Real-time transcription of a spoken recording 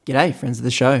G'day, friends of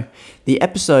the show. The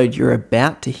episode you're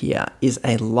about to hear is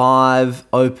a live,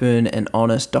 open and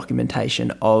honest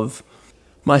documentation of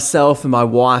myself and my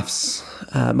wife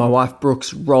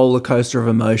Brooke's roller coaster of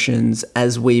emotions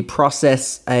as we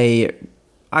process a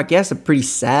pretty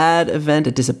sad event,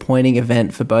 a disappointing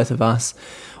event for both of us.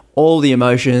 All the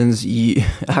emotions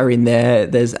are in there.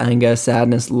 There's anger,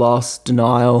 sadness, loss,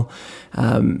 denial.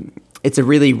 It's a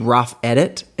really rough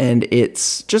edit, and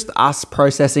it's just us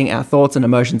processing our thoughts and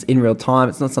emotions in real time.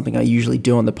 It's not something I usually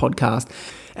do on the podcast.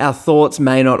 Our thoughts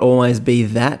may not always be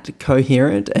that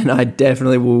coherent, and I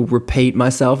definitely will repeat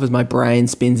myself as my brain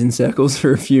spins in circles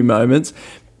for a few moments.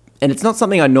 And it's not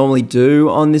something I normally do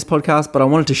on this podcast, but I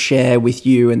wanted to share with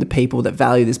you and the people that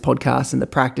value this podcast and the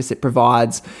practice it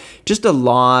provides, just a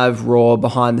live, raw,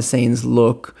 behind-the-scenes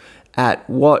look at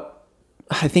what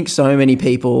I think so many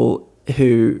people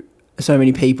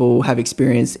have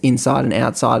experienced inside and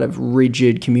outside of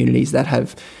rigid communities that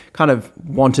have kind of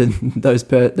wanted those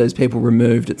people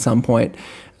removed at some point.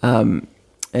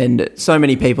 And so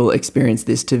many people experience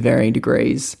this to varying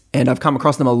degrees. And I've come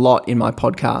across them a lot in my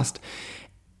podcast.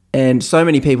 And so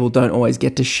many people don't always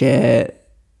get to share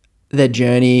their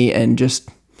journey and just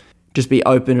be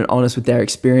open and honest with their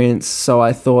experience. So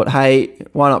I thought, hey,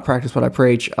 why not practice what I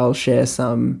preach? I'll share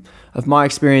some of my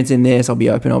experience in this. I'll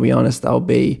be open, I'll be honest.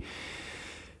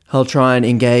 I'll try and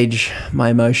engage my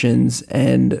emotions.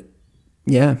 And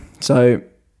yeah, so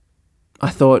I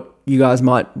thought you guys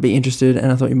might be interested, and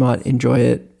I thought you might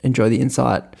enjoy the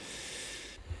insight.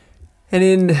 And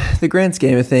in the grand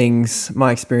scheme of things,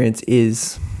 my experience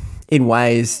is in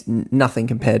ways nothing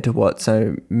compared to what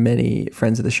so many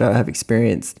friends of the show have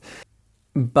experienced.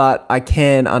 But I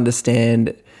can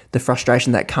understand the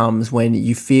frustration that comes when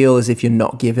you feel as if you're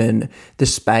not given the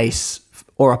space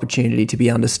or opportunity to be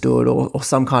understood or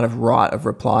some kind of right of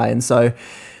reply. And so,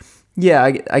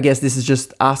 yeah, I guess this is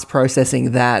just us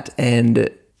processing that and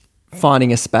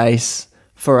finding a space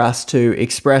for us to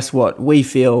express what we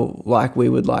feel like we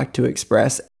would like to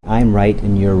express. I'm right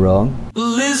and you're wrong.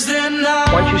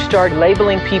 Once you start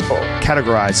labeling people,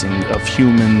 categorizing of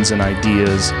humans and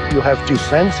ideas, you have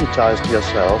desensitized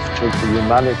yourself to the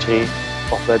humanity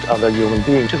of that other human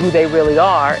being, to who they really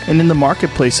are. and in the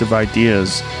marketplace of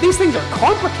ideas, These things are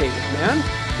complicated, man.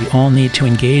 We all need to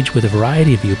engage with a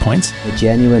variety of viewpoints. A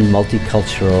genuine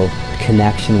multicultural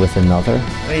connection with another.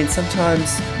 I mean,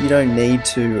 sometimes you don't need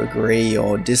to agree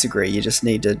or disagree. You just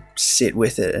need to sit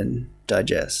with it and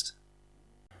digest.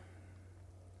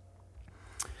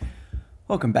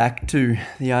 Welcome back to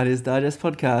the Ideas Digest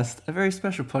podcast, a very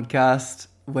special podcast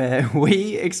where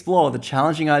we explore the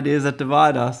challenging ideas that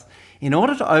divide us in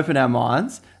order to open our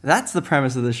minds. That's the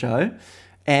premise of the show.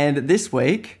 And this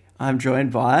week, I'm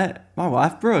joined by my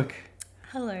wife, Brooke.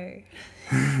 Hello.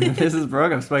 This is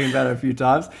Brooke. I've spoken about her a few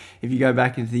times. If you go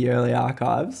back into the early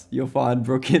archives, you'll find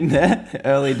Brooke in there,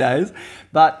 early days.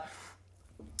 But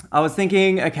I was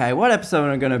thinking, okay, what episode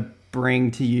am I going to bring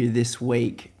to you this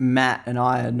week? Matt and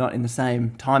I are not in the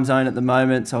same time zone at the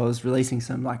moment, so I was releasing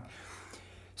some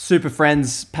Super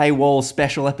Friends paywall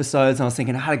special episodes, and I was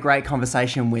thinking I had a great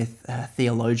conversation with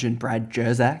theologian Brad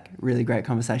Jersak. Really great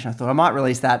conversation. I thought I might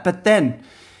release that, but then,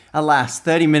 alas,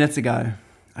 30 minutes ago,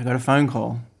 I got a phone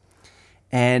call.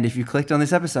 And if you clicked on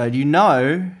this episode, you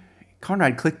know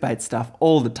Conrad clickbait stuff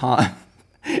all the time.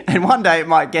 And one day it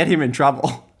might get him in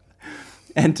trouble.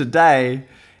 And today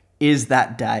is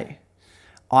that day.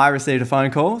 I received a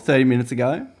phone call 30 minutes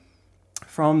ago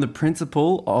from the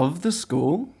principal of the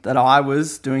school that I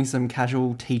was doing some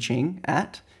casual teaching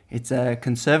at. It's a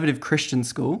conservative Christian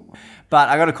school. But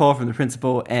I got a call from the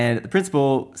principal, and the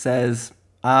principal says,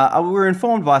 we were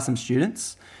informed by some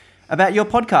students about your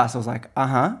podcast. I was like,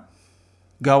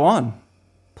 go on.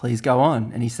 Please go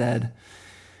on. And he said,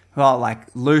 well,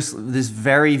 this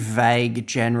very vague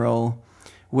general,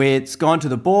 it's gone to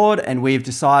the board and we've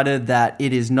decided that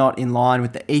it is not in line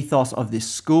with the ethos of this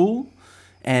school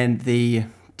and the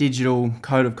digital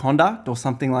code of conduct or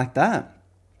something like that.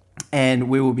 And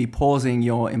we will be pausing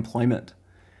your employment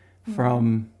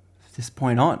from this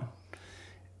point on.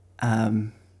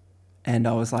 And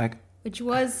I was like... Which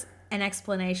was an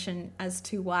explanation as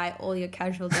to why all your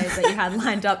casual days that you had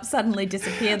lined up suddenly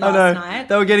disappeared last night.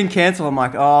 They were getting cancelled. I'm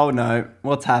like, oh no,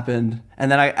 what's happened?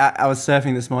 And then I was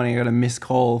surfing this morning. I got a missed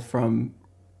call from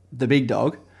the big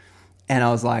dog. And I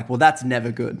was like, well, that's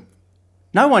never good.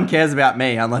 No one cares about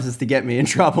me unless it's to get me in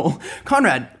trouble.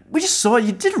 Conrad, we just saw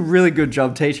you did a really good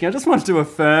job teaching. I just wanted to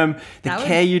affirm the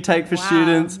care you take for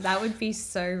students. That would be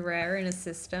so rare in a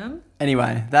system.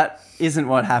 Anyway, that isn't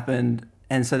what happened.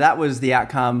 And so that was the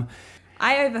outcome.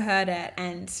 I overheard it,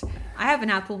 and I have an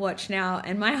Apple Watch now,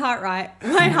 and my heart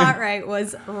rate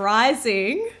was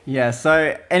rising. Yeah,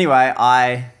 so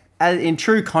anyway, in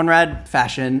true Conrad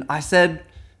fashion, I said,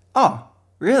 "Oh,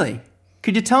 really?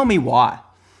 Could you tell me why?"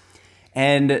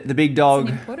 And the big dog...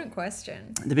 It's an important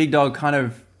question. The big dog kind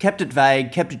of kept it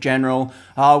vague, kept it general.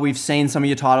 "Oh, we've seen some of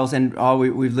your titles, and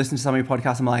we've listened to some of your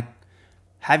podcasts." I'm like,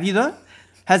 "Have you though?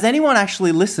 Has anyone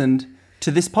actually listened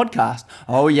to this podcast?"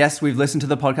 "Oh, yes, we've listened to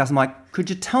the podcast." I'm like, "Could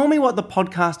you tell me what the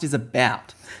podcast is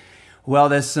about?" "Well,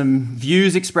 there's some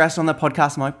views expressed on the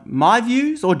podcast." I'm like, "My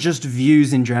views or just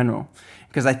views in general?"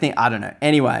 Because I don't know.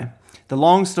 Anyway, the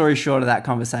long story short of that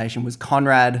conversation was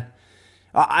Conrad...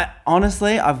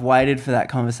 honestly, I've waited for that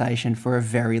conversation for a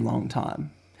very long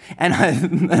time.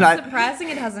 It's surprising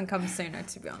it hasn't come sooner,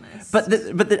 to be honest. But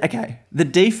the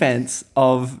defense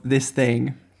of this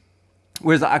thing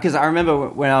was, because I remember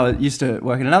when I used to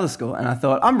work in another school, and I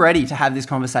thought, I'm ready to have this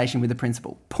conversation with the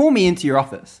principal. Pull me into your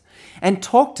office and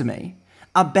talk to me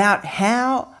about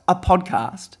how a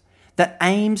podcast that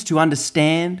aims to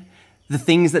understand the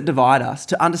things that divide us,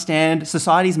 to understand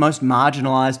society's most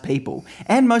marginalized people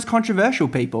and most controversial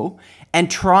people, and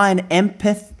try and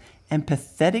empathically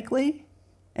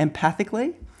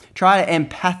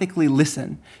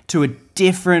listen to a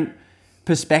different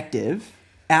perspective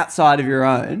outside of your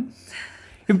own.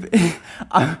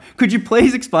 Could you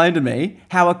please explain to me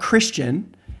how a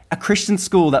Christian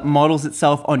school that models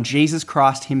itself on Jesus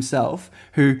Christ himself,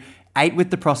 who ate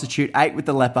with the prostitute, ate with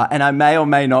the leper, and I may or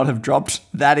may not have dropped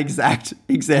that exact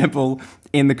example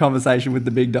in the conversation with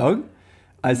the big dog.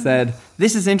 I said,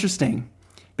 this is interesting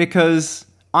because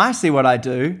I see what I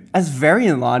do as very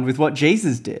in line with what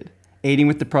Jesus did. Eating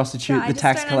with the prostitute, the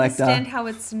tax collector. I just don't understand how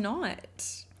it's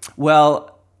not.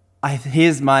 Well,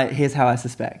 here's how I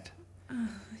suspect.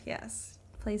 Yes,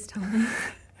 please tell me.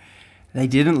 They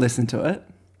didn't listen to it.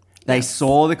 They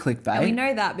saw the clickbait. And we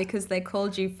know that because they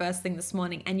called you first thing this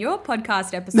morning, and your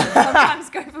podcast episodes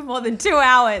sometimes go for more than 2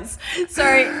 hours. So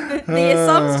the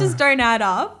sums just don't add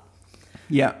up.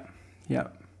 Yeah.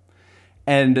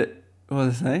 And what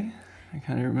was I saying? I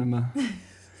can't even remember.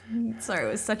 Sorry,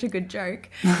 it was such a good joke.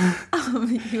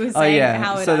 You were saying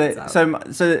how it adds up.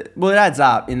 It adds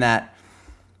up in that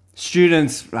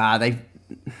students, I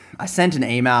sent an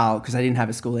email because I didn't have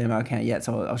a school email account yet,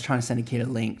 so I was trying to send a kid a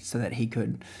link so that he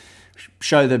could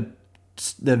show the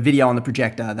video on the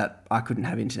projector that I couldn't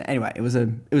have internet. Anyway, it was a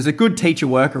good teacher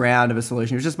workaround of a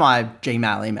solution. It was just my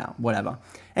Gmail email, whatever.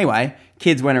 Anyway,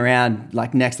 kids went around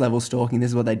like next level stalking. This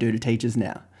is what they do to teachers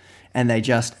now. And they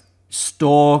just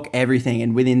stalk everything,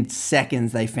 and within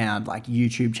seconds they found like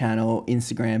YouTube channel,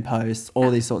 Instagram posts, all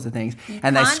these sorts of things.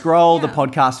 And they scroll the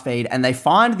podcast feed and they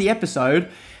find the episode,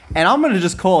 and I'm going to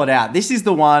just call it out. This is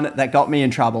the one that got me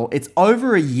in trouble. It's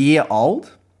over a year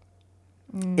old.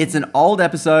 It's an old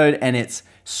episode, and it's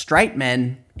straight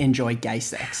men enjoy gay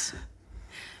sex.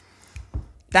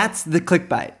 That's the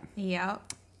clickbait. Yeah.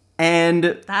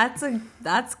 And that's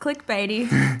clickbaity.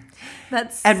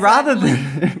 rather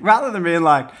than being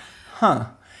like,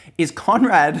 is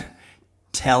Conrad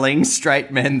telling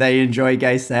straight men they enjoy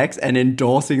gay sex and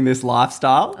endorsing this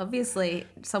lifestyle? Obviously,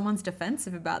 someone's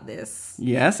defensive about this.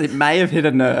 Yes, it may have hit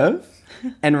a nerve.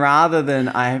 And rather than,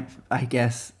 I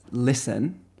guess,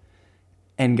 listen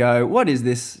and go, what is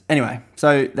this? Anyway,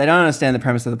 so they don't understand the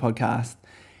premise of the podcast.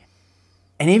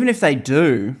 And even if they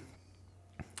do,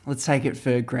 let's take it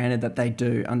for granted that they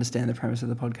do understand the premise of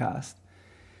the podcast,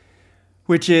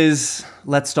 which is,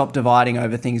 let's stop dividing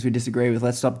over things we disagree with.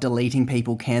 Let's stop deleting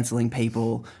people, cancelling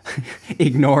people,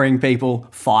 ignoring people,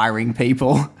 firing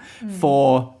people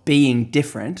for being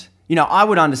different. You know, I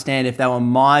would understand if they were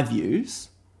my views.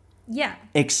 Yeah.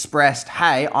 Expressed,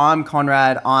 hey, I'm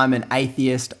Conrad, I'm an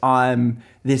atheist, I'm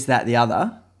this, that, the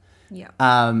other.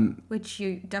 Yeah. Which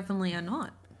you definitely are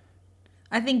not.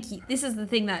 I think this is the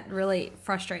thing that really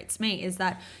frustrates me, is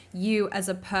that you as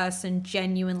a person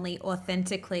genuinely,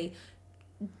 authentically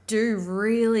do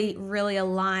really, really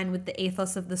align with the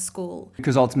ethos of the school.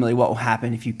 Because ultimately what will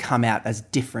happen if you come out as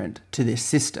different to this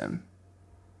system,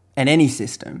 and any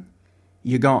system,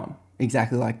 you're gone.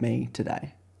 Exactly like me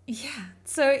today. Yeah.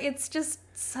 So it's just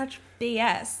such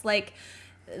BS. Like,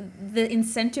 the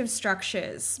incentive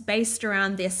structures based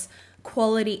around this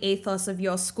quality ethos of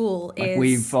your school is...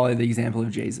 we follow the example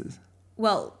of Jesus.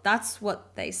 Well, that's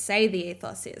what they say the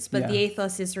ethos is. But the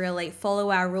ethos is really follow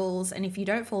our rules. And if you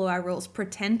don't follow our rules,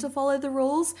 pretend to follow the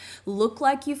rules, look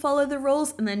like you follow the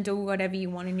rules, and then do whatever you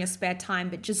want in your spare time.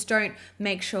 But just don't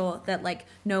make sure that like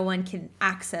no one can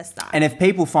access that. And if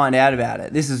people find out about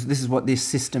it, this is what this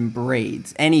system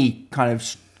breeds. Any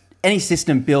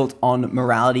system built on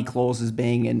morality clauses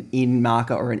being an in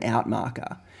marker or an out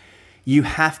marker you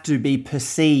have to be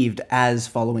perceived as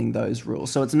following those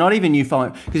rules. So it's not even you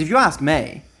following, because if you ask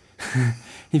me,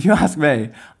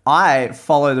 I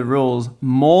follow the rules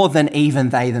more than even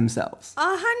they themselves.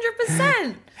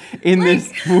 100%. In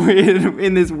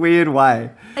this weird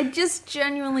way. I just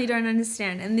genuinely don't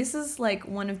understand. And this is like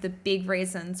one of the big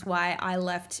reasons why I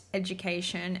left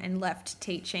education and left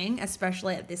teaching,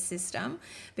 especially at this system,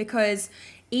 because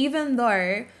even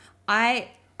though I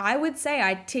would say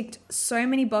I ticked so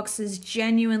many boxes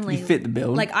genuinely. You fit the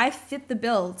build. Like I fit the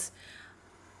build.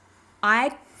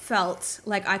 I felt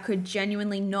like I could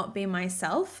genuinely not be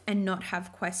myself and not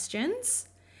have questions.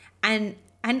 And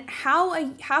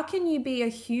how can you be a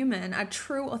human, a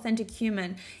true authentic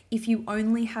human, if you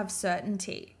only have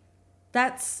certainty?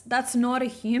 That's not a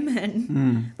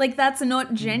human. Like that's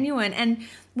not genuine. And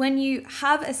when you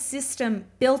have a system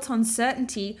built on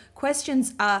certainty,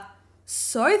 questions are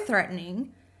so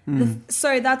threatening.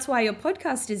 So that's why your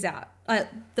podcast is out.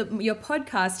 Your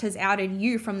podcast has outed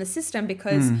you from the system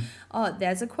because,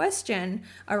 there's a question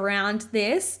around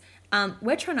this.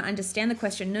 We're trying to understand the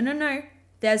question. No.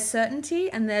 There's certainty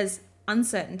and there's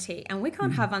uncertainty. And we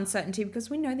can't have uncertainty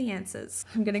because we know the answers.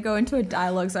 I'm going to go into a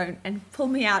dialogue zone and pull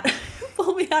me out of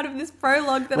this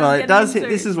prologue that I'm getting into.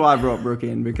 This is why I brought Brooke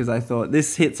in, because I thought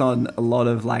this hits on a lot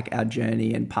of like our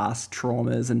journey and past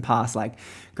traumas and past like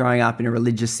growing up in a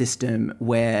religious system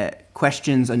where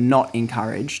questions are not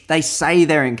encouraged. They say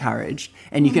they're encouraged,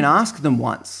 and you can ask them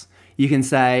once. You can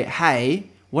say, "Hey,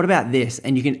 what about this?"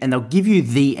 And they'll give you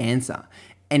the answer.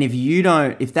 And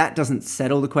if that doesn't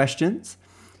settle the questions,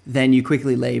 then you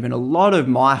quickly leave. And a lot of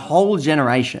my whole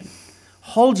generation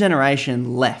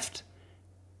left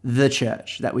the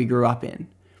church that we grew up in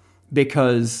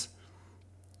because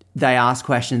they asked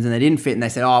questions and they didn't fit, and they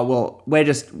said, "Oh, well,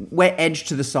 we're edged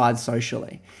to the side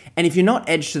socially." And if you're not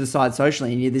edged to the side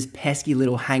socially and you're this pesky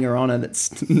little hanger-oner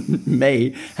that's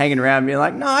me hanging around being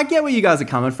like, "No, I get where you guys are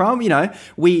coming from." You know,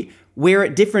 we're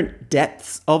at different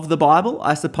depths of the Bible,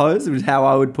 I suppose, is how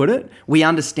I would put it. We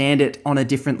understand it on a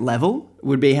different level,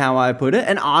 would be how I put it.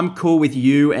 And I'm cool with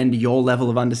you and your level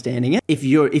of understanding it. If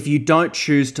you don't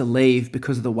choose to leave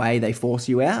because of the way they force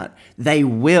you out, they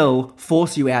will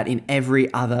force you out in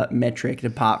every other metric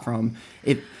apart from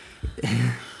it.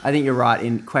 I think you're right.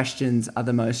 In questions are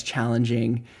the most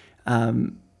challenging.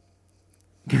 I'm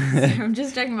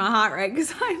just checking my heart rate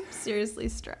because I'm seriously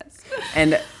stressed.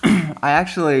 And I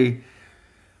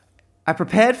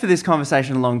prepared for this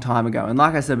conversation a long time ago. And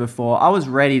like I said before, I was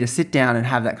ready to sit down and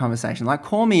have that conversation. Like,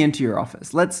 call me into your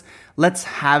office. Let's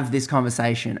have this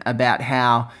conversation about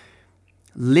how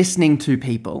listening to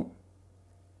people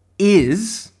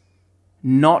is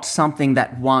not something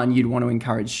that, one, you'd want to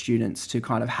encourage students to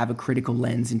kind of have a critical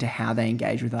lens into how they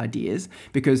engage with ideas.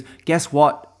 Because guess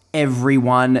what?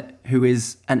 Everyone who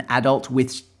is an adult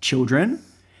with children,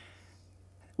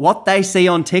 what they see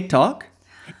on TikTok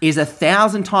is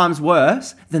 1,000 times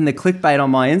worse than the clickbait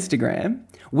on my Instagram,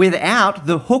 without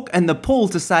the hook and the pull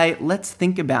to say, let's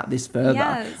think about this further.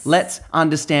 Yes. Let's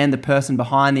understand the person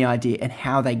behind the idea and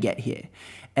how they get here.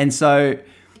 And so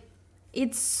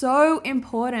it's so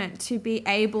important to be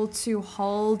able to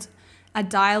hold a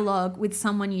dialogue with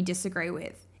someone you disagree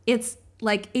with. It's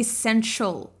like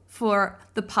essential for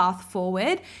the path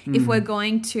forward if we're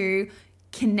going to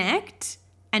connect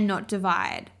and not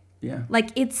divide. Yeah. Like,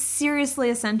 it's seriously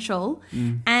essential.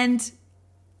 And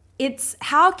it's,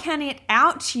 how can it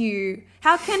out you?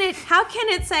 How can it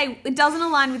say it doesn't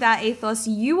align with our ethos?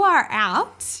 You are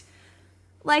out.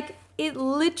 Like, it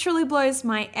literally blows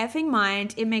my effing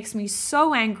mind. It makes me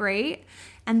so angry.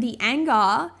 And the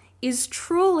anger is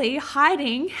truly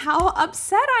hiding how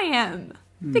upset I am.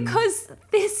 Because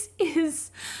this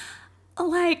is,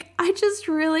 like, I just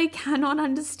really cannot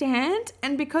understand.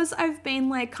 And because I've been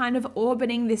like kind of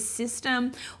orbiting this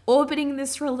system, orbiting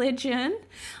this religion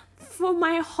for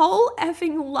my whole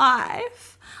effing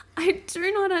life, I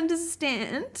do not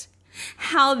understand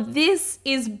how this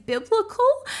is biblical,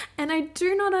 and I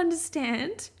do not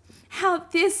understand how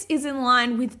this is in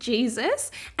line with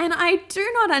Jesus, and I do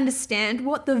not understand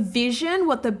what the vision,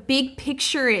 what the big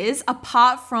picture is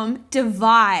apart from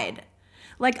divide.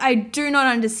 Like, I do not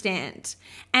understand.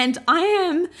 And I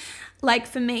am, like,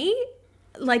 for me,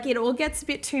 like, it all gets a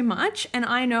bit too much, and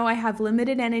I know I have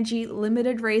limited energy,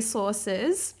 limited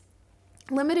resources,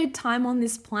 limited time on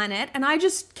this planet, and I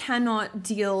just cannot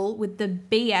deal with the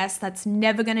BS that's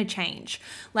never going to change.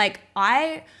 Like,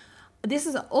 this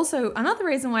is also another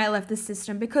reason why I left the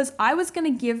system, because I was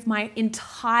going to give my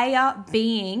entire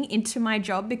being into my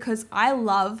job because I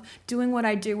love doing what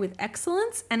I do with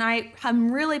excellence, and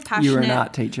I'm really passionate. You're an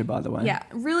art teacher, by the way. Yeah,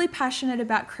 really passionate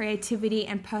about creativity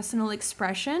and personal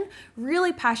expression,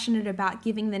 really passionate about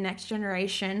giving the next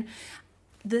generation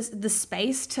the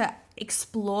space to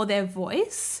explore their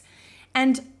voice.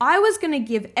 And I was going to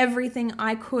give everything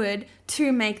I could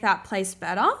to make that place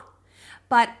better,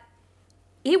 but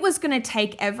it was going to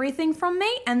take everything from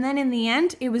me, and then in the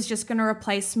end, it was just going to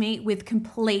replace me with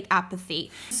complete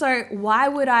apathy. So why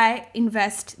would I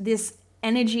invest this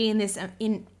energy in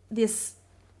this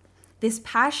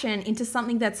passion into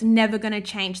something that's never going to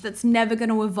change, that's never going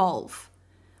to evolve?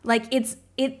 Like it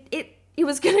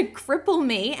was going to cripple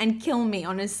me and kill me,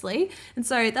 honestly. And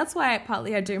so that's why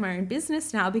partly I do my own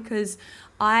business now, because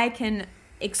I can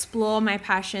explore my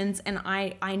passions, and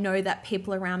I know that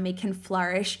people around me can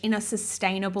flourish in a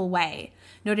sustainable way,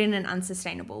 not in an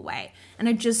unsustainable way. And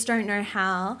I just don't know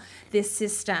how this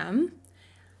system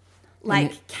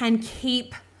can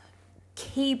keep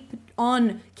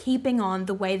on keeping on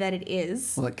the way that it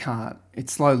is. Well, it can't.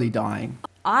 It's slowly dying.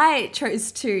 I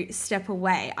chose to step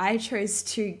away. I chose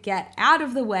to get out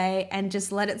of the way and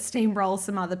just let it steamroll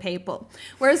some other people.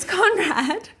 Whereas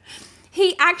Conrad,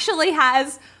 he actually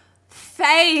has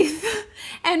faith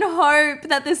and hope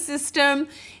that the system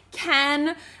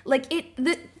can,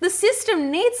 the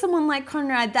system needs someone like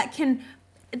Conrad that can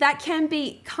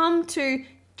come to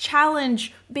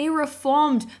challenge, be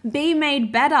reformed, be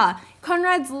made better.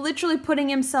 Conrad's literally putting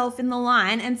himself in the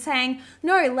line and saying,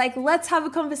 no, let's have a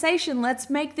conversation. Let's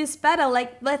make this better.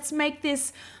 Let's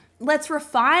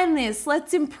refine this.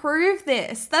 Let's improve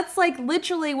this. That's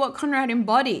literally what Conrad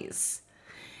embodies.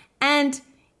 And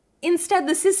instead,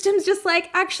 the system's just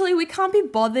actually, we can't be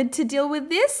bothered to deal with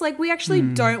this. We actually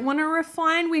don't want to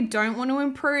refine. We don't want to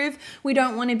improve. We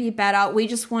don't want to be better. We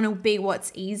just want to be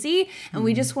what's easy, and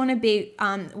we just want to be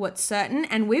what's certain.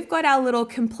 And we've got our little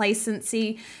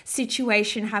complacency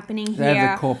situation happening here. They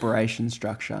have the corporation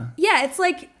structure. Yeah, it's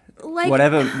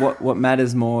what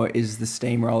matters more is the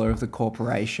steamroller of the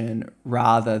corporation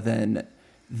rather than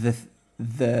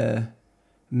the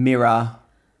mirror.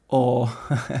 Or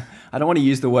I don't want to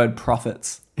use the word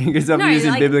prophets because I'm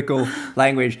using biblical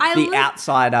language. The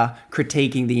outsider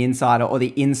critiquing the insider, or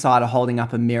the insider holding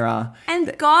up a mirror.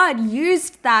 And God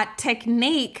used that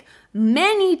technique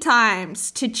many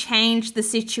times to change the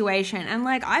situation. And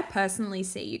I personally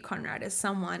see you, Conrad, as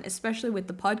someone, especially with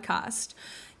the podcast,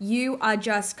 you are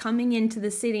just coming into the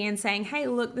city and saying, hey,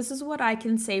 look, this is what I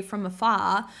can see from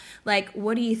afar.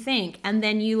 What do you think? And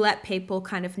then you let people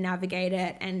kind of navigate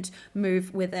it and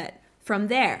move with it from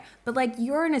there. But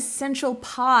you're an essential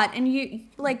part, and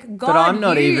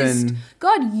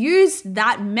God used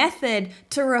that method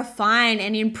to refine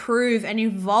and improve and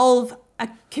evolve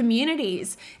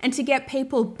communities and to get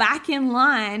people back in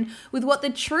line with what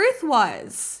the truth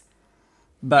was.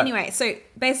 But anyway, so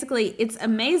basically, it's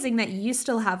amazing that you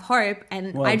still have hope.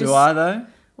 And do I though?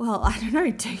 Well, I don't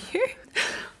know. Do you?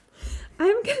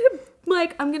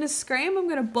 I'm gonna scream. I'm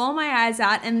gonna bawl my eyes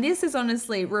out. And this is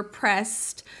honestly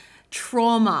repressed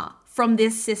trauma from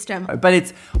this system. But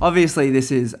it's obviously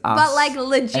this is us. But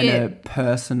legit, and a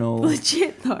personal.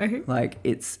 Legit though.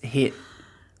 It's hit.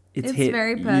 It's hit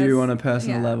very you on a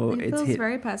personal level. It feels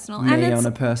very personal. Me on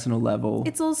a personal level.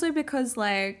 It's also because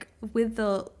with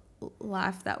the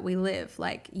life that we live,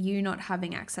 you not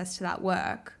having access to that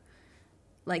work,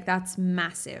 that's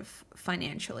massive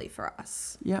financially for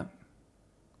us. Yeah.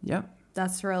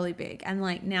 That's really big. And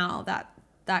now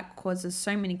that causes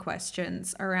so many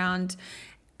questions around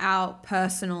our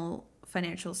personal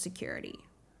financial security.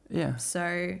 Yeah.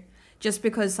 So just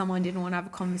because someone didn't want to have a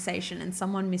conversation and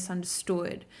someone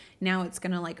misunderstood, now it's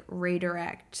going to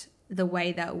redirect the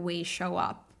way that we show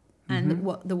up and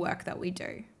what the work that we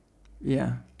do.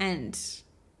 Yeah. And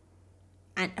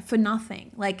for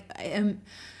nothing. I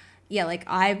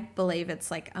believe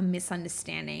it's a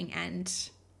misunderstanding, and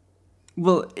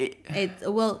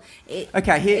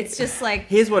it's just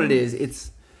here's what it is.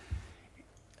 It's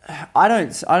I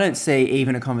don't see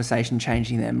even a conversation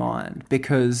changing their mind,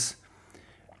 because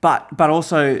but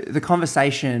also the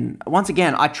conversation, once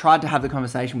again, I tried to have the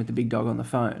conversation with the big dog on the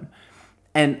phone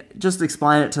and just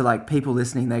explain it to people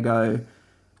listening. They go,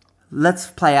 let's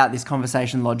play out this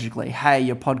conversation logically. Hey,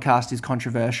 your podcast is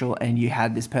controversial and you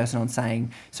had this person on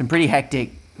saying some pretty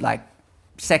hectic,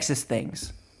 sexist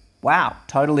things. Wow,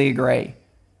 totally agree.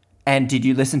 And did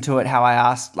you listen to it how I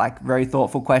asked very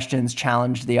thoughtful questions,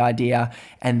 challenged the idea,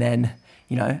 and then,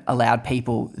 allowed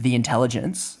people the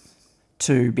intelligence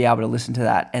to be able to listen to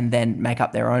that and then make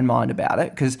up their own mind about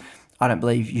it? Because I don't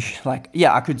believe you should,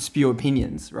 I could spew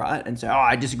opinions, right? And say, oh,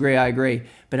 I disagree, I agree.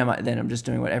 But then I'm just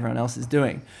doing what everyone else is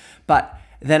doing. But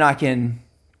then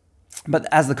but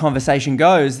as the conversation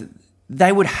goes,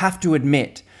 they would have to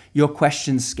admit your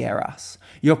questions scare us.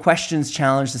 Your questions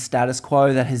challenge the status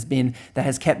quo that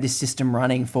has kept this system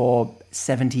running for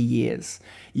 70 years.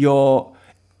 You're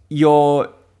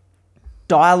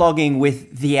dialoguing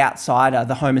with the outsider,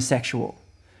 the homosexual.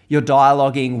 You're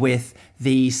dialoguing with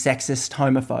the sexist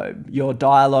homophobe. You're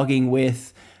dialoguing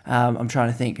with, I'm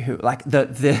trying to think who, like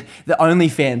the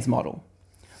OnlyFans model.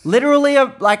 Literally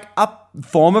a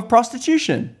form of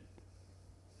prostitution.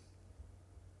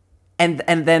 And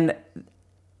then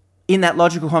in that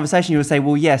logical conversation, you would say,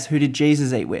 well, yes, who did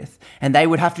Jesus eat with? And they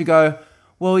would have to go,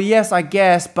 well, yes, I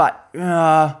guess, but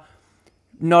not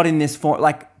in this form.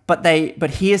 But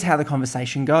here's how the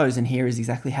conversation goes, and here is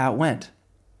exactly how it went.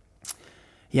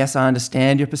 Yes, I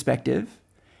understand your perspective,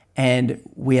 and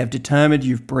we have determined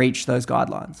you've breached those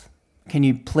guidelines. Can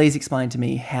you please explain to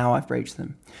me how I've breached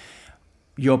them?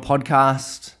 Your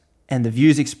podcast and the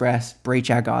views expressed breach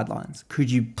our guidelines.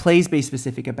 Could you please be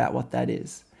specific about what that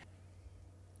is?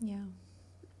 Yeah.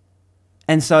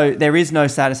 And so there is no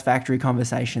satisfactory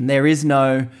conversation. There is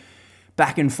no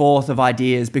back and forth of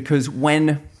ideas, because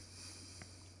when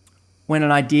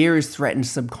an idea is threatened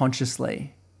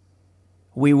subconsciously,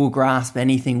 we will grasp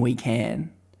anything we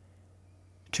can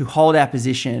to hold our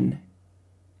position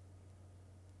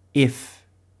if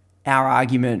our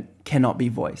argument cannot be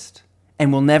voiced.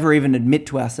 And we'll never even admit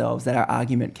to ourselves that our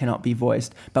argument cannot be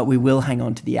voiced, but we will hang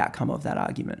on to the outcome of that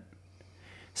argument.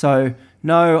 So,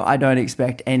 no, I don't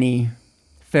expect any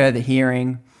further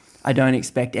hearing. I don't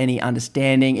expect any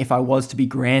understanding if I was to be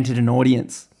granted an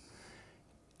audience.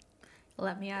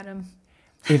 Let me at him.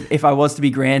 If I was to be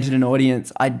granted an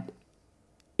audience,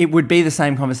 it would be the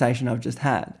same conversation I've just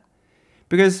had,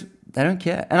 because they don't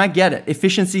care. And I get it.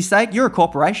 Efficiency's sake, you're a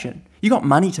corporation. You got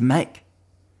money to make.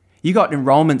 You got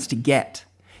enrollments to get.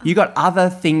 You got other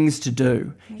things to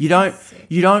do. You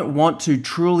don't want to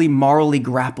truly morally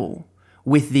grapple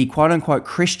with the quote unquote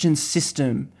Christian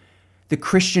system, the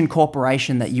Christian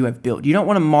corporation that you have built. You don't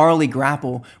want to morally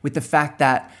grapple with the fact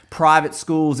that private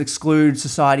schools exclude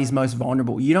society's most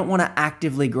vulnerable. You don't want to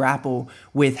actively grapple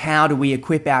with how do we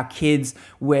equip our kids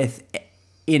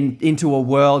into a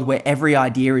world where every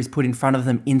idea is put in front of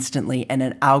them instantly and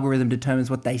an algorithm determines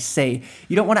what they see.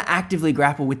 You don't want to actively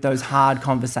grapple with those hard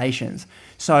conversations.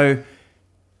 So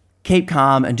keep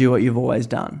calm and do what you've always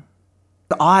done.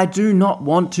 I do not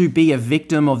want to be a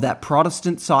victim of that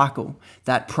Protestant cycle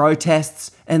that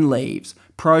protests and leaves.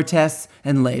 Protests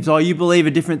and leaves. Oh, you believe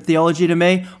a different theology to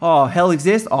me? Oh, hell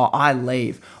exists? Oh, I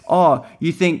leave. Oh,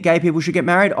 you think gay people should get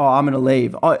married? Oh, I'm going to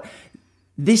leave. Oh,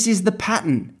 this is the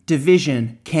pattern.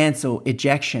 Division, cancel,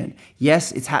 ejection.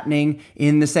 Yes, it's happening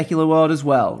in the secular world as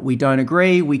well. We don't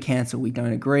agree, we cancel. We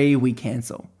don't agree, we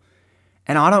cancel.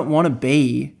 And I don't want to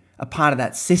be a part of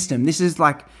that system. This is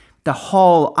like the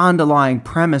whole underlying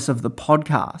premise of the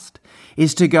podcast,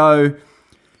 is to go,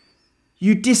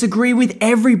 you disagree with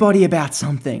everybody about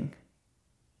something.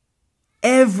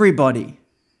 Everybody.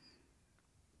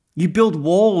 You build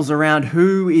walls around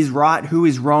who is right, who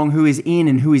is wrong, who is in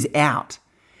and who is out.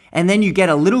 And then you get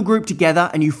a little group together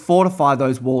and you fortify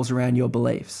those walls around your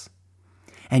beliefs.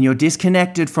 And you're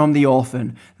disconnected from the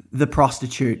orphan, the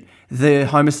prostitute, the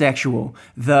homosexual,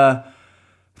 the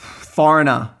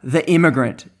foreigner, the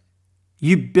immigrant.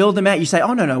 You build them out. You say,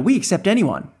 oh, no, we accept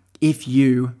anyone if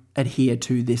you adhere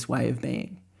to this way of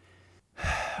being.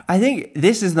 I think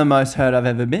this is the most hurt I've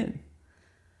ever been,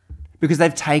 because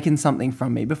they've taken something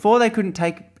from me. Before, they couldn't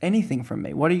take anything from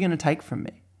me. What are you going to take from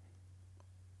me?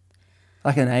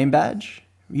 Like a name badge?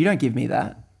 You don't give me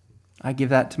that. I give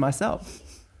that to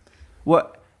myself.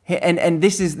 What? And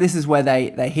this is where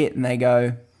they hit and they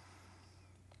go,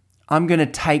 I'm going to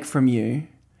take from you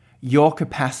your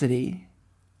capacity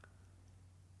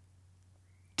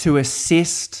to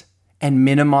assist and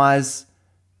minimize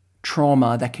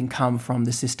trauma that can come from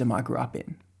the system I grew up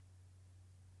in.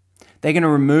 They're going to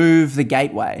remove the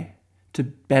gateway to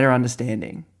better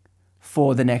understanding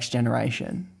for the next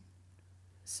generation.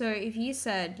 So if you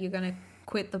said you're going to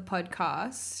quit the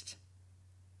podcast,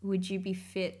 would you be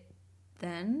fit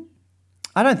then?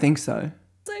 I don't think so.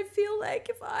 I feel like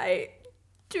if I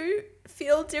do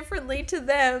feel differently to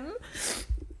them,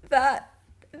 that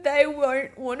they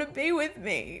won't want to be with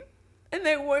me, and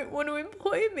they won't want to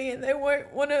employ me, and they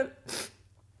won't want to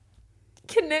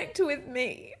connect with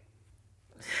me.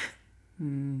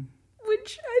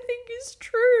 Which I think is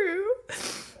true.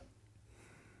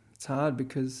 It's hard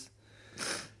because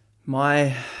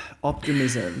my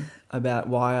optimism about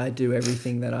why I do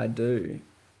everything that I do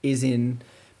is in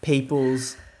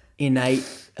people's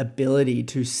innate ability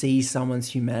to see someone's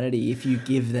humanity if you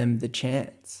give them the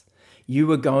chance.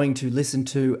 You are going to listen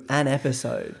to an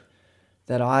episode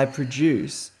that I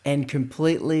produce and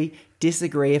completely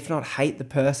disagree, if not hate, the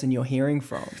person you're hearing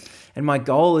from. And my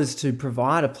goal is to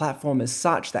provide a platform as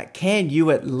such that can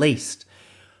you at least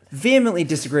vehemently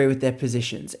disagree with their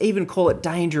positions, even call it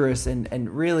dangerous and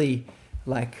really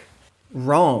like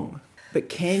wrong, but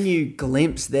can you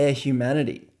glimpse their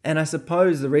humanity? And I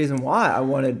suppose the reason why I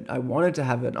wanted to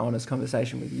have an honest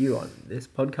conversation with you on this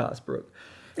podcast, Brooke,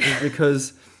 is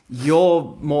because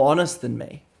you're more honest than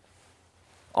me.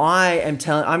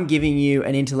 I'm giving you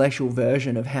an intellectual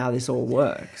version of how this all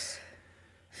works.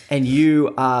 And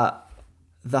you are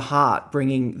the heart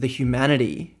bringing the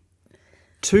humanity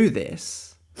to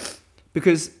this,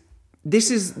 because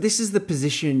this is the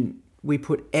position we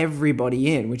put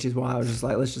everybody in, which is why I was just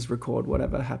like, let's just record,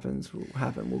 whatever happens will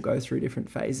happen. We'll go through different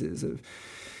phases of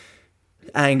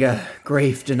anger,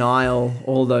 grief, denial,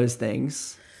 all those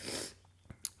things.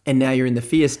 And now you're in the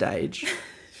fear stage.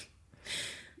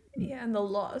 Yeah, and the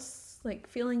loss, like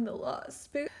feeling the loss.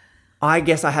 But I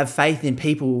guess I have faith in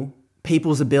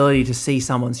people's ability to see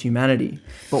someone's humanity,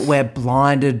 but we're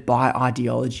blinded by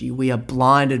ideology. We are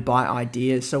blinded by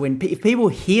ideas. So if people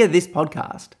hear this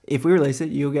podcast, if we release it,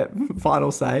 you'll get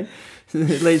final say.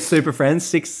 At least super friends,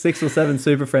 six or seven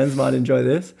super friends might enjoy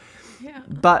this. Yeah.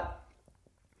 But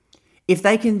if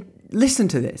they can listen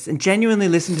to this and genuinely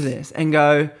listen to this and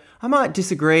go, I might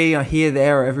disagree, here,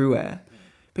 there, or everywhere,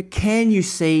 but can you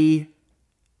see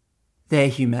their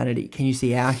humanity? Can you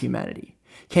see our humanity?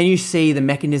 Can you see the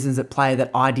mechanisms at play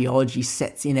that ideology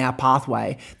sets in our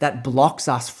pathway that blocks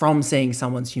us from seeing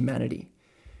someone's humanity?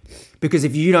 Because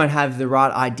if you don't have the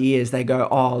right ideas, they go,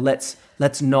 oh, let's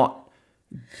not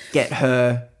get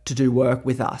her to do work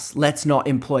with us. Let's not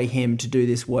employ him to do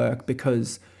this work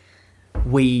because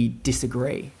we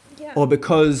disagree. Yeah. Or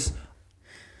because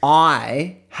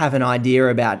I have an idea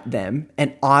about them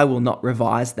and I will not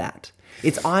revise that.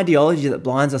 It's ideology that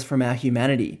blinds us from our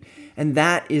humanity. And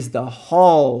that is the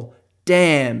whole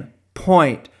damn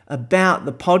point about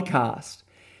the podcast,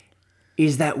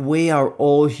 is that we are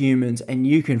all humans, and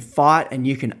you can fight and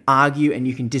you can argue and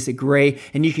you can disagree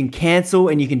and you can cancel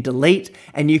and you can delete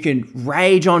and you can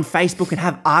rage on Facebook and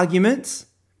have arguments.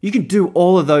 You can do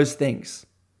all of those things.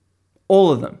 All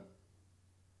of them.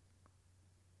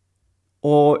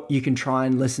 Or you can try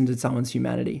and listen to someone's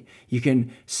humanity. You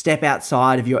can step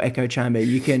outside of your echo chamber.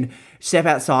 You can step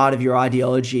outside of your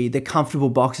ideology, the comfortable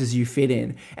boxes you fit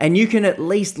in, and you can at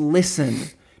least listen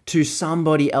to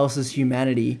somebody else's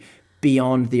humanity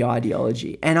beyond the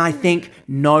ideology. And I think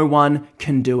no one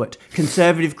can do it.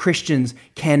 Conservative Christians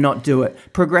cannot do it.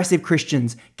 Progressive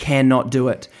Christians cannot do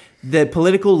it. The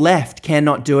political left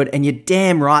cannot do it, and you're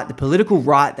damn right, the political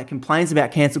right that complains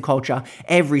about cancel culture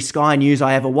every Sky News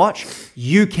I ever watch,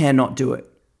 you cannot do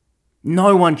it.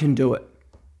 No one can do it.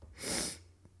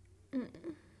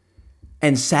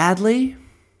 And sadly,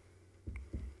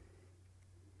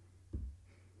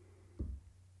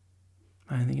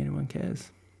 I don't think anyone cares.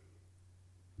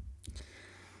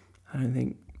 I don't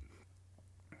think...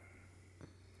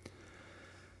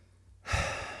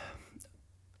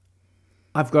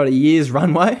 I've got a year's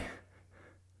runway.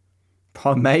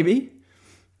 Maybe.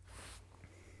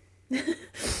 I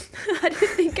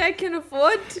don't think I can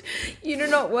afford you to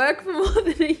not work for more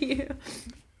than a year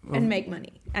and make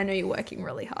money. I know you're working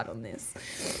really hard on this.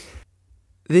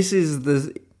 This is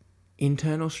the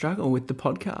internal struggle with the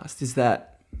podcast, is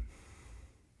that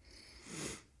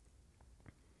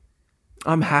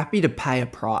I'm happy to pay a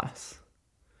price.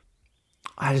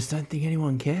 I just don't think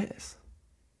anyone cares.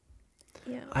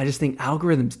 Yeah. I just think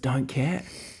algorithms don't care.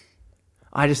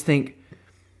 I just think,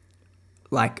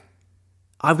 like,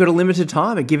 I've got a limited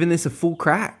time at giving this a full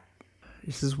crack.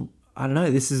 This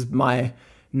is my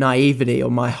naivety or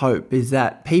my hope, is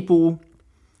that people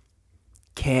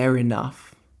care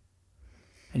enough.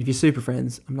 And if you're super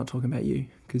friends, I'm not talking about you,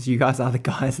 because you guys are the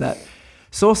guys that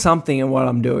saw something in what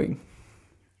I'm doing.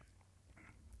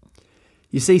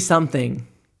 You see something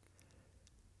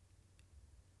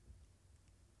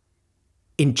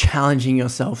in challenging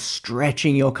yourself,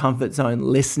 stretching your comfort zone,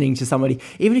 listening to somebody,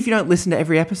 even if you don't listen to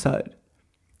every episode.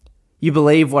 You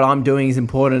believe what I'm doing is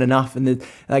important enough, and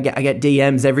I get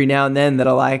DMs every now and then that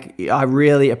are like, I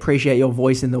really appreciate your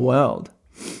voice in the world.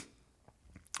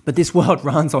 But this world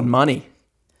runs on money.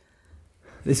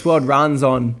 This world runs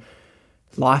on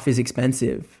life is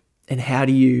expensive. And how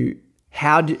do you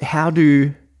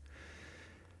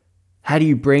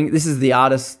bring, this is the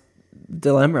artist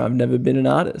dilemma. I've never been an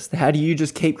artist. How do you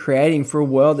just keep creating for a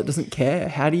world that doesn't care?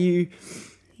 How do you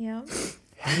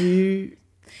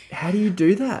How do you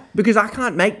do that? Because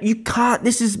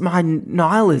this is my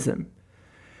nihilism.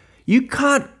 You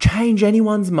can't change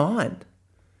anyone's mind.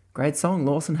 Great song,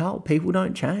 Lawson Howell. People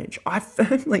don't change. I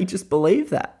firmly just believe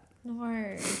that.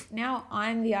 No. Now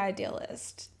I'm the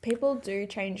idealist. People do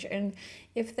change, and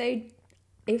if they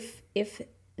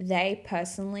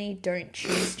personally don't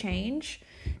choose change,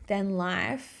 then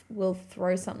life will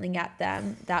throw something at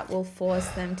them that will force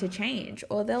them to change,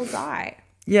 or they'll die.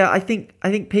 Yeah, I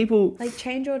think people Like,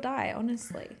 change or die,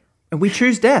 honestly. and we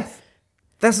choose death.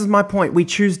 This is my point. We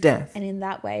choose death. And in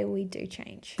that way, we do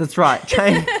change. That's right.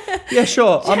 Change. Yeah,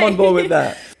 sure. I'm on board with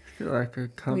that. I feel like I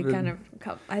covered. We kind of,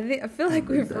 I feel like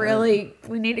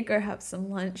we need to go have some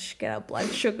lunch, get our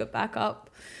blood sugar back up.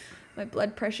 My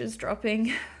blood pressure's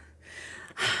dropping.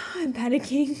 I'm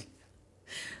panicking.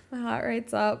 My heart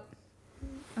rate's up.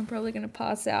 I'm probably going to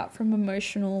pass out from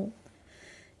emotional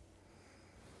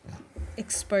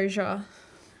exposure.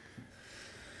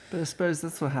 But I suppose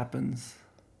that's what happens.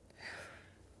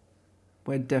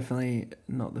 We're definitely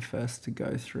not the first to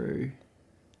go through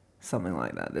something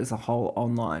like that. There's a whole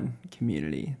online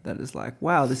community that is like,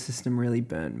 wow, this system really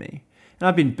burned me. And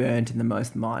I've been burnt in the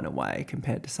most minor way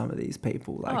compared to some of these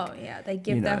people. Like, oh, yeah. They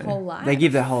give their whole life. They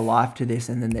give their whole life to this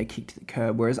and then they're kicked to the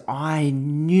curb. Whereas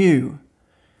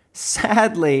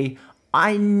sadly,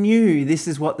 I knew this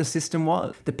is what the system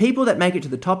was. The people that make it to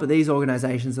the top of these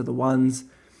organizations are the ones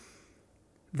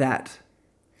that...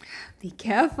 Be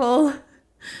careful.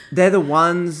 They're the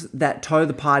ones that toe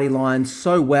the party line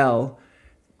so well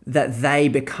that they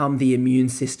become the immune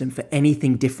system for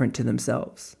anything different to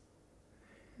themselves.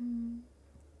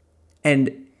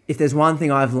 And if there's one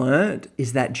thing I've learned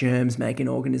is that germs make an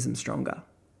organism stronger.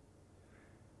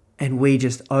 And we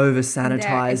just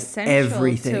over-sanitize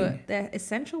everything. They're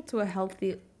essential to a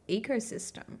healthy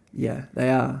ecosystem. Yeah, they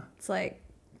are. It's like...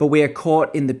 But we are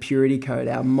caught in the purity code.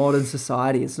 Our modern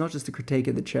society, it's not just a critique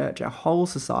of the church. Our whole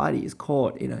society is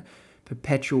caught in a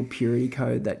perpetual purity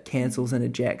code that cancels and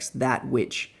ejects that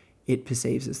which it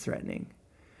perceives as threatening.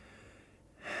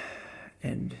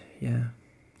 And yeah,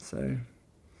 so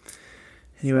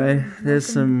anyway,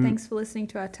 Thanks for listening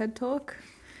to our TED Talk.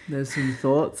 There's some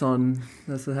thoughts on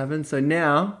that's what happened. So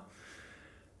now,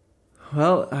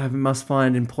 well, I must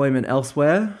find employment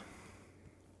elsewhere.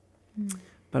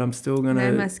 But I'm still going to...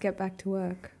 I must get back to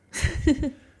work.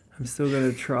 I'm still going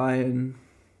to try and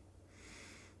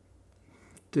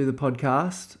do the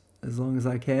podcast as long as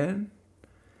I can.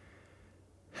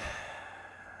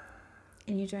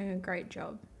 And you're doing a great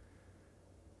job.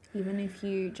 Even if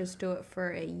you just do it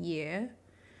for a year,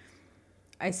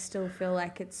 I still feel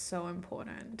like it's so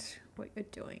important what you're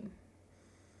doing.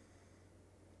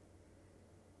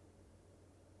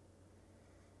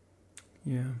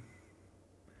 Yeah.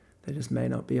 There just may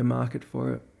not be a market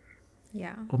for it.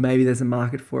 Yeah. Or maybe there's a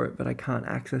market for it, but I can't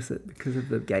access it because of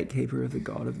the gatekeeper of the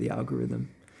god of the algorithm.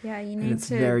 Yeah, it's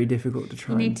very difficult to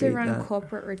try and beat that. You need to run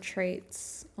corporate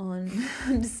retreats on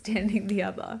understanding the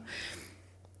other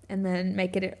and then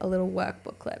make it a little work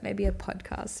booklet. Maybe a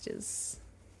podcast is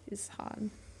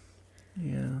hard.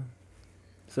 Yeah.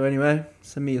 So anyway,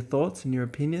 send me your thoughts and your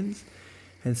opinions.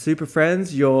 And super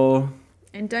friends,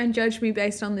 And don't judge me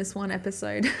based on this one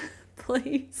episode.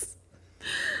 Please.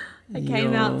 I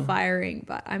came out firing,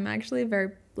 but I'm actually a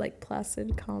very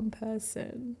placid, calm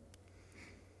person.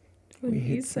 What did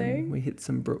you say? We hit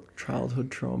some Brooke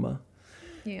childhood trauma.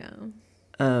 Yeah.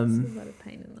 There's a lot of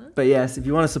pain in that. But yes, if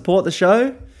you want to support the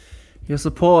show, your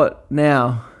support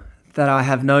now that I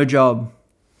have no job,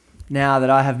 now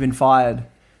that I have been fired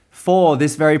for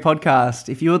this very podcast,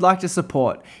 if you would like to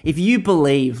support, if you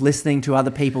believe listening to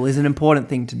other people is an important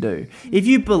thing to do, if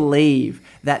you believe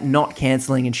that not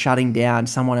cancelling and shutting down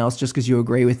someone else just because you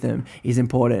agree with them is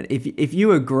important, if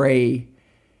you agree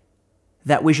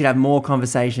that we should have more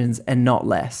conversations and not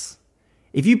less,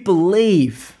 if you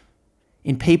believe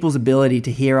in people's ability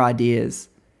to hear ideas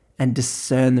and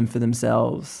discern them for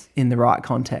themselves in the right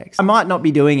context, I might not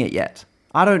be doing it yet.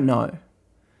 I don't know.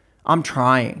 I'm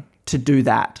trying to do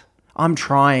that. I'm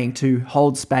trying to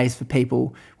hold space for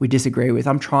people we disagree with.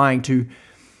 I'm trying to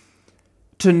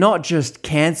not just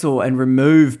cancel and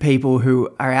remove people who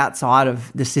are outside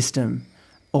of the system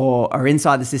or are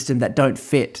inside the system that don't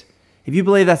fit. If you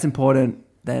believe that's important,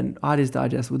 then Ideas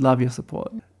Digest would love your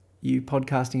support. You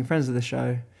podcasting friends of the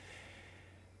show,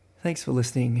 thanks for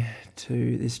listening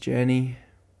to this journey,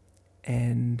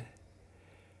 and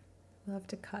we'll have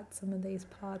to cut some of these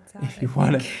parts out. If you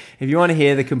want to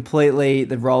hear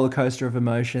the roller coaster of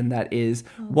emotion that is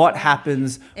what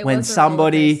happens when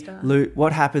somebody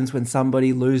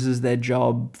loses their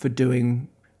job for doing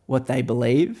what they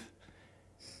believe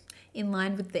in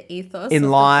line with the ethos of the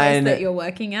place that you're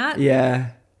working at.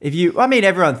 Yeah.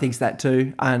 everyone thinks that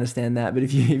too. I understand that. But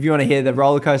if you want to hear the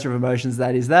roller coaster of emotions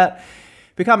that is that,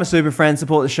 become a super friend,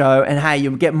 support the show, and hey,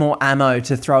 you'll get more ammo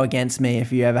to throw against me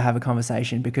if you ever have a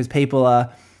conversation, because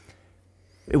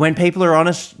when people are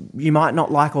honest, you might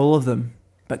not like all of them,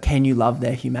 but can you love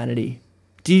their humanity?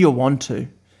 Do you want to?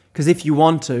 Because if you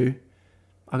want to,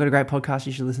 I've got a great podcast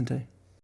you should listen to.